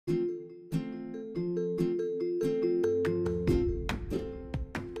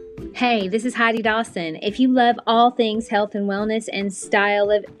Hey, this is Heidi Dawson. If you love all things health and wellness and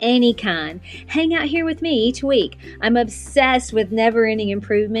style of any kind, hang out here with me each week. I'm obsessed with never-ending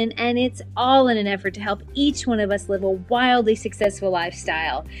improvement, and it's all in an effort to help each one of us live a wildly successful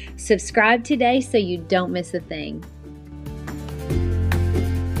lifestyle. Subscribe today so you don't miss a thing.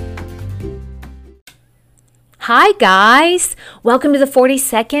 Hi guys! Welcome to the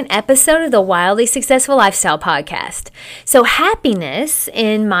 42nd episode of the Wildly Successful Lifestyle Podcast. So happiness,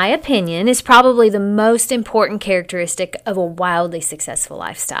 in my opinion, is probably the most important characteristic of a wildly successful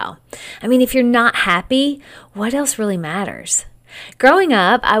lifestyle. I mean, if you're not happy, what else really matters? Growing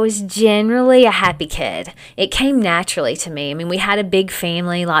up, I was generally a happy kid. It came naturally to me. I mean, we had a big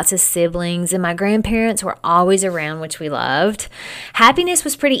family, lots of siblings, and my grandparents were always around, which we loved. Happiness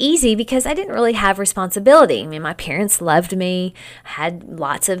was pretty easy because I didn't really have responsibility. I mean, my parents loved me, I had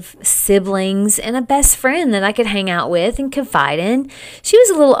lots of siblings, and a best friend that I could hang out with and confide in. She was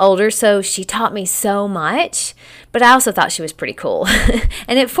a little older, so she taught me so much, but I also thought she was pretty cool.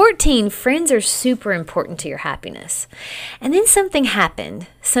 And at 14, friends are super important to your happiness. And then something happened,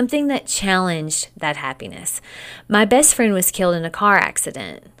 something that challenged that happiness. My best friend was killed in a car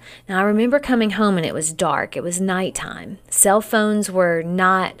accident. Now, I remember coming home and it was dark. It was nighttime. Cell phones were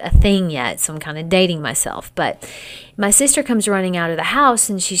not a thing yet, so I'm kind of dating myself. But my sister comes running out of the house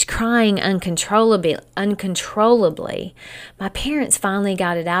and she's crying uncontrollably. My parents finally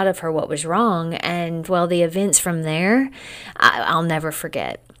got it out of her what was wrong, and, well, the events from there, I'll never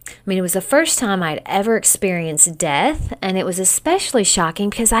forget. I mean, it was the first time I'd ever experienced death, and it was especially shocking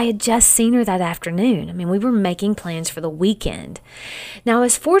because I had just seen her that afternoon. I mean, we were making plans for the weekend. Now, I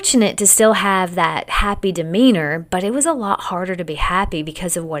was fortunate to still have that happy demeanor, but it was a lot harder to be happy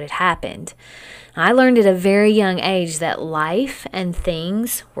because of what had happened. I learned at a very young age that life and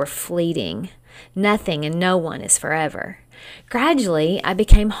things were fleeting. Nothing and no one is forever. Gradually, I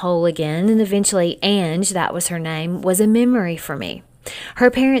became whole again, and eventually Ange, that was her name, was a memory for me. Her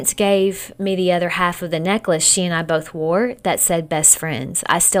parents gave me the other half of the necklace she and I both wore that said best friends.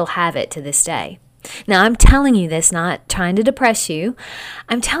 I still have it to this day. Now, I'm telling you this, not trying to depress you.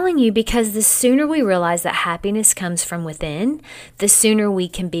 I'm telling you because the sooner we realize that happiness comes from within, the sooner we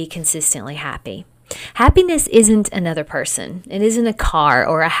can be consistently happy. Happiness isn't another person. It isn't a car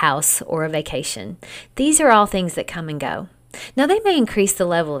or a house or a vacation. These are all things that come and go. Now, they may increase the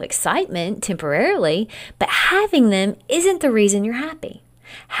level of excitement temporarily, but having them isn't the reason you're happy.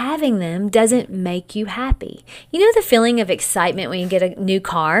 Having them doesn't make you happy. You know the feeling of excitement when you get a new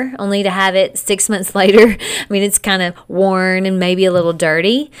car, only to have it 6 months later? I mean, it's kind of worn and maybe a little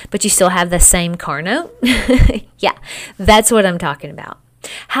dirty, but you still have the same car note? Yeah, that's what I'm talking about.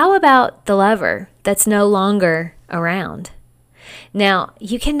 How about the lover that's no longer around? Now,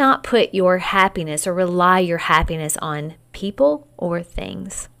 you cannot put your happiness or rely your happiness on people or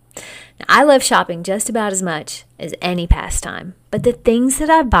things. Now, I love shopping just about as much as any pastime, but the things that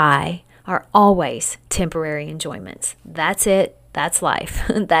I buy are always temporary enjoyments. That's it. That's life.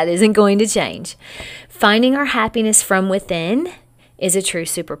 That isn't going to change. Finding our happiness from within is a true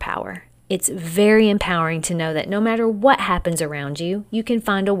superpower. It's very empowering to know that no matter what happens around you, you can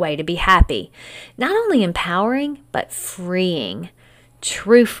find a way to be happy. Not only empowering, but freeing.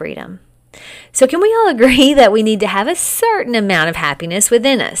 True freedom. So can we all agree that we need to have a certain amount of happiness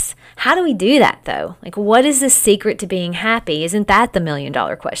within us? How do we do that, though? Like, what is the secret to being happy? Isn't that the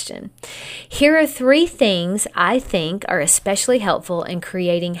million-dollar question? Here are 3 things I think are especially helpful in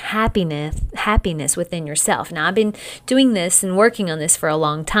creating happiness within yourself. Now, I've been doing this and working on this for a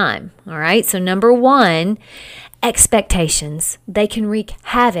long time. All right. So number 1, expectations. They can wreak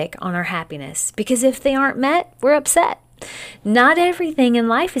havoc on our happiness because if they aren't met, we're upset. Not everything in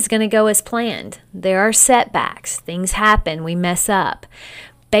life is going to go as planned. There are setbacks. Things happen. We mess up.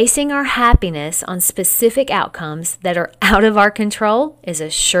 Basing our happiness on specific outcomes that are out of our control is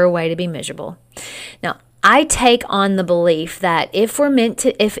a sure way to be miserable. Now, I take on the belief that if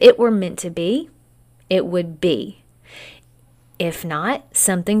it were meant to be, it would be. If not,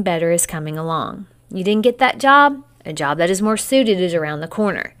 something better is coming along. You didn't get that job? A job that is more suited is around the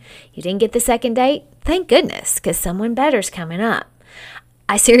corner. You didn't get the second date? Thank goodness, because someone better's coming up.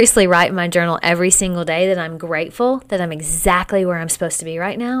 I seriously write in my journal every single day that I'm grateful that I'm exactly where I'm supposed to be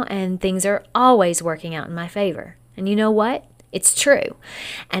right now, and things are always working out in my favor. And you know what? It's true.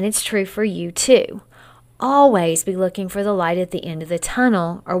 And it's true for you too. Always be looking for the light at the end of the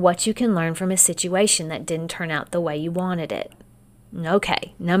tunnel or what you can learn from a situation that didn't turn out the way you wanted it.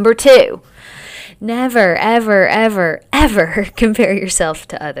 Okay, number 2. Never, ever, ever, ever compare yourself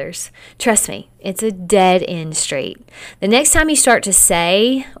to others. Trust me, it's a dead end street. The next time you start to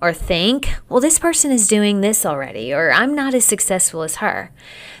say or think, well, this person is doing this already, or I'm not as successful as her,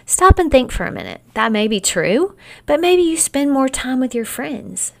 stop and think for a minute. That may be true, but maybe you spend more time with your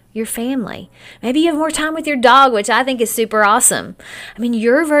friends, your family. Maybe you have more time with your dog, which I think is super awesome. I mean,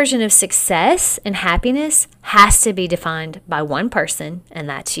 your version of success and happiness has to be defined by one person, and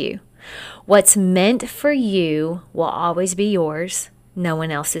that's you. What's meant for you will always be yours. No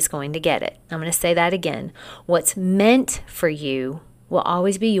one else is going to get it. I'm going to say that again. What's meant for you will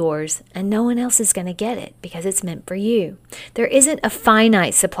always be yours, and no one else is going to get it because it's meant for you. There isn't a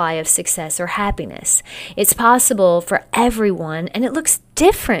finite supply of success or happiness. It's possible for everyone, and it looks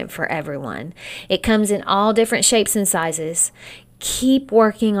different for everyone. It comes in all different shapes and sizes. Keep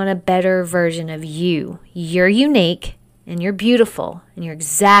working on a better version of you. You're unique, and you're beautiful, and you're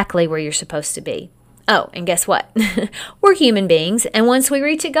exactly where you're supposed to be. Oh, and guess what? We're human beings, and once we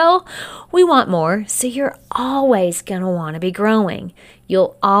reach a goal, we want more, so you're always going to want to be growing.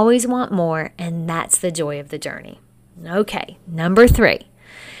 You'll always want more, and that's the joy of the journey. Okay, number 3.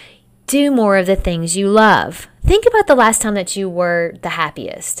 Do more of the things you love. Think about the last time that you were the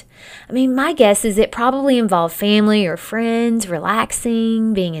happiest. I mean, my guess is it probably involved family or friends,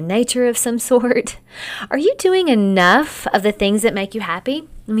 relaxing, being in nature of some sort. Are you doing enough of the things that make you happy?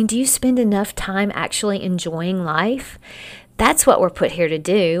 I mean, do you spend enough time actually enjoying life? That's what we're put here to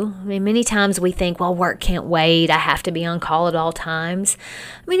do. I mean, many times we think, well, work can't wait. I have to be on call at all times.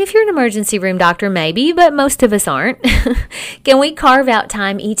 I mean, if you're an emergency room doctor, maybe, but most of us aren't. Can we carve out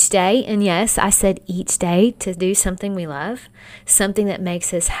time each day? And yes, I said each day, to do something we love, something that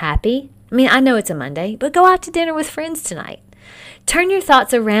makes us happy. I mean, I know it's a Monday, but go out to dinner with friends tonight. Turn your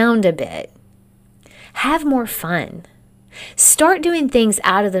thoughts around a bit. Have more fun. Start doing things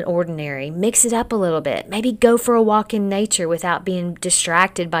out of the ordinary. Mix it up a little bit. Maybe go for a walk in nature without being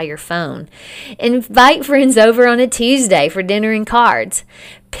distracted by your phone. Invite friends over on a Tuesday for dinner and cards.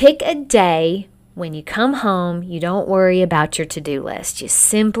 Pick a day when you come home, you don't worry about your to-do list. You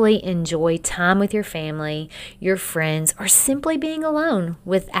simply enjoy time with your family, your friends, or simply being alone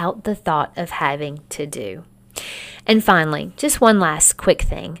without the thought of having to do. And finally, just one last quick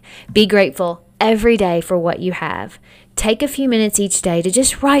thing. Be grateful every day for what you have. Take a few minutes each day to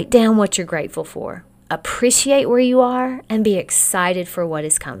just write down what you're grateful for. Appreciate where you are and be excited for what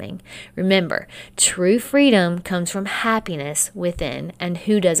is coming. Remember, true freedom comes from happiness within, and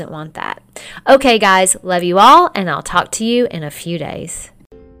who doesn't want that? Okay, guys, love you all, and I'll talk to you in a few days.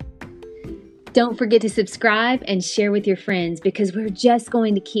 Don't forget to subscribe and share with your friends, because we're just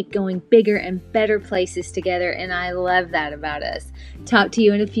going to keep going bigger and better places together, and I love that about us. Talk to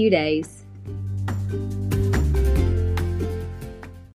you in a few days.